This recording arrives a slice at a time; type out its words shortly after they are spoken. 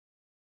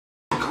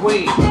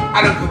queen.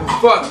 I don't give a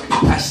fuck.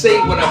 I say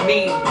what I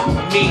mean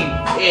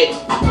it.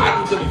 I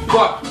don't give a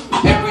fuck.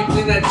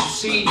 Everything that you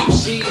see, you've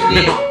seen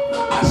it.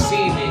 I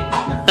seen it.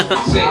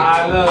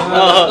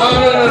 No.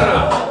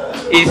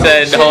 He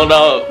said, hold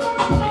up.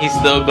 He's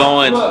still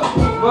going. Look.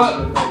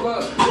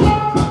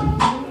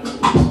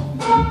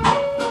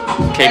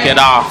 Kick it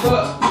off.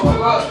 Look.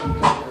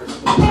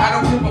 I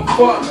don't give a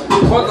fuck.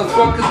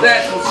 Motherfucker,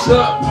 that's what's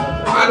up.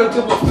 I don't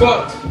give a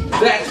fuck.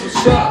 That's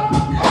what's up.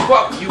 I'll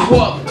fuck you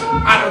up.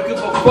 I don't give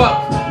a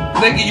fuck.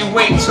 Nigga, you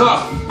ain't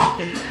tough.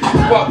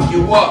 Fuck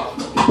you up.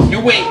 You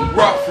ain't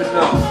rough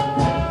enough.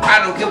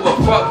 I don't give a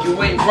fuck.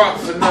 You ain't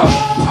rough enough.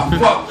 I'll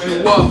fuck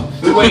you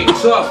up. You ain't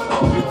tough.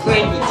 You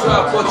claim you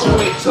tough, but you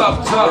ain't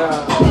tough.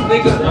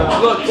 Nigga,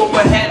 look, go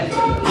ahead.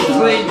 You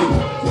claim you.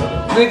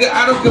 Nigga,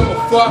 I don't give a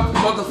fuck.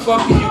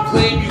 Motherfucker, you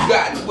claim you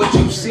got what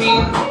you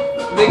seen.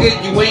 Nigga,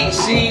 you ain't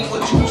seen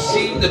what you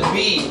seem to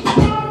be.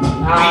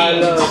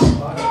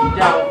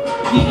 Yo,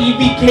 the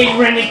EBK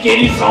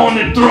renegade is on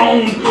the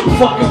throne.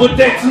 Fucking what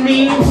that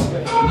means?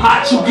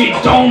 Hot you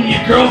get dome,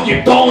 your girl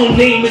get bone.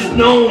 Name is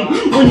known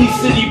when he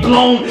city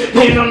blown.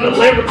 Hand on the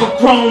lyrical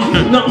chrome.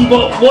 Nothing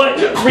but what?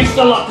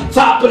 Freestyle off the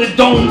top of the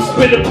dome.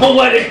 Spit a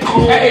poetic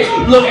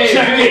poem. Look,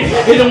 check it.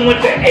 Hit him with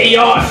the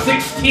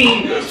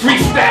AR-16.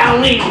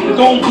 Freestyling,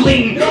 gon'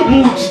 bling.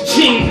 Move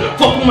ching.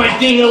 Fuck with my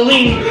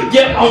ding-a-ling.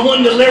 Yep, I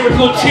won the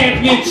lyrical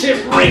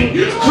championship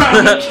ring.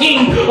 Crown the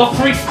king of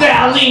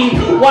freestyling.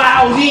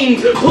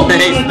 Wilding. Put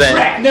me on the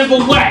track, never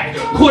whack.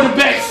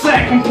 Quarterback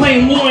sack. I'm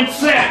playing Warren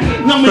Sack.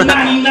 Number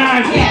 99.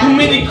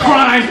 Committed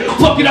crime.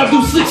 Fuck it, I'll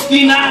do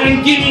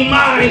 69. Give me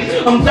mine.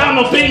 I'm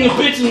down to bang a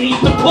bitch and eat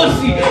the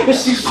pussy. And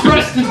she's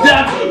stressed to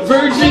death.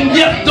 Virgin,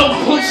 yep,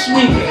 don't push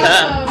me.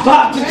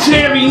 Pop the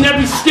cherry,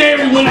 never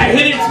scary. When I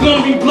hit it, it's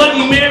gonna be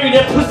Bloody Mary.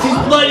 That pussy's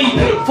bloody.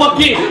 Fuck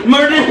it,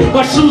 murder.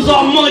 My shoes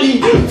all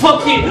muddy.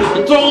 Fuck it,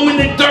 throw him in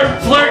the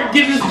dirt. Flirt,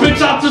 get this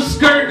bitch out the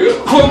skirt.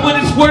 For what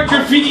it's worth,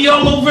 graffiti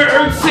all over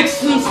Earth.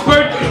 6 and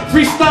spurt.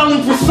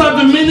 Freestyling for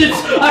 7 minutes.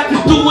 I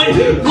could do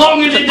it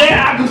longer than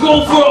that. I could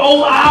go for a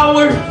whole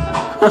hour.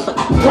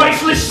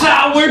 Priceless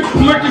shower,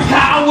 murder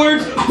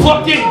coward.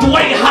 Fuck it,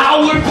 Dwight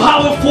Howard.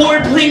 Power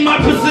forward, play my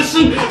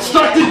position.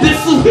 Start the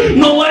distance,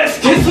 no ass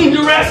kissing.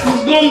 Your ass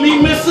is gonna be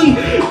missing.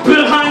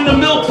 Behind the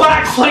milk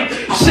box, like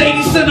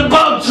Shady said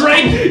about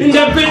Drake. In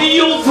that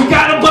video,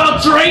 forgot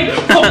about Drake.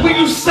 Fuck what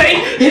you say,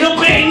 hit a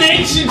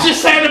band-aid, she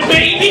just had a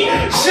baby.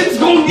 Shit's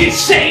gonna get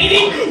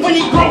shady when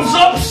he grows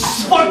up.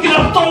 Fuck it,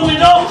 I'll throw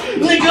it up.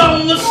 Nigga,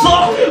 I'm what's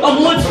up,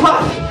 I'm what's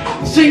pop.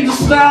 Change the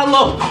style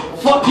up.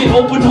 Fuck it,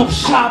 open up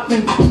shop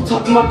and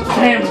talking about the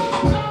family.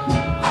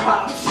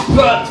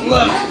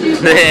 Look.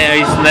 Damn,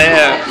 he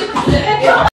snapped.